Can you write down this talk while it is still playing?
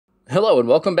Hello and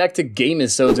welcome back to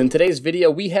Game-Isodes. In today's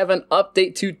video, we have an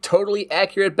update to Totally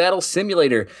Accurate Battle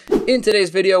Simulator. In today's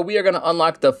video, we are going to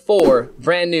unlock the 4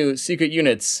 brand new secret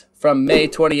units from May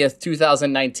 20th,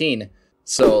 2019.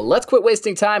 So let's quit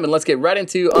wasting time and let's get right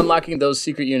into unlocking those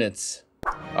secret units.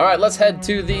 Alright, let's head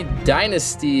to the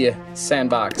Dynasty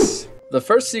sandbox. The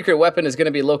first secret weapon is going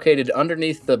to be located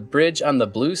underneath the bridge on the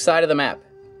blue side of the map.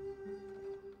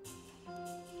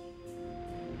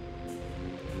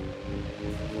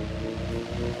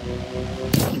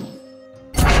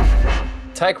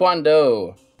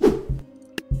 Taekwondo.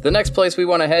 The next place we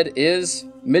want to head is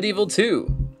Medieval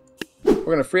 2. We're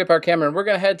going to free up our camera and we're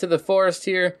going to head to the forest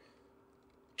here.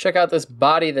 Check out this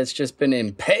body that's just been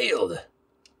impaled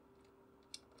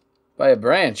by a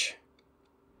branch.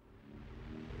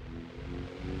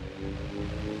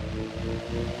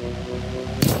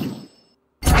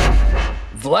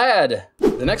 Vlad.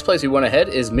 The next place we want to head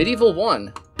is Medieval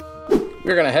 1.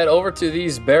 We're going to head over to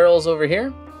these barrels over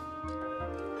here.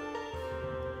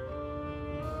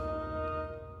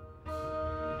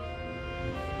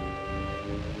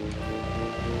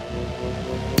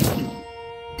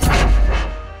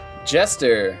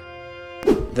 Jester.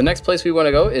 The next place we want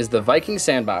to go is the Viking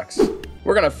sandbox.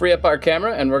 We're going to free up our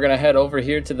camera and we're going to head over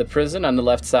here to the prison on the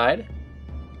left side.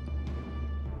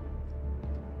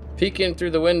 Peek in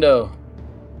through the window.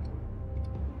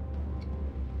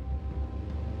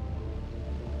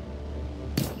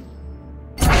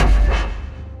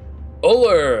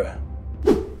 Ullr.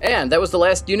 And that was the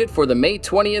last unit for the May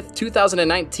 20th,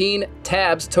 2019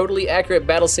 Tabs Totally Accurate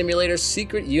Battle Simulator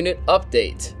Secret Unit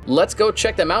Update. Let's go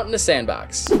check them out in the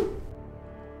sandbox.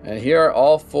 And here are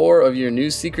all 4 of your new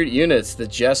secret units: the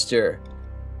Jester,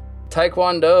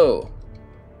 Taekwondo,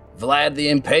 Vlad the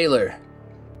Impaler,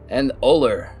 and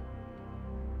Ullr.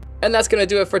 And that's going to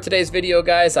do it for today's video,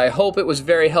 guys. I hope it was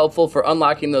very helpful for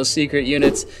unlocking those secret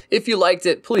units. If you liked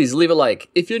it, please leave a like.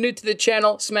 If you're new to the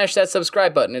channel, smash that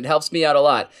subscribe button. It helps me out a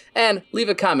lot. And leave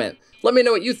a comment. Let me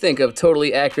know what you think of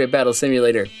Totally Accurate Battle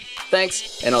Simulator.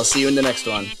 Thanks, and I'll see you in the next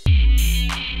one.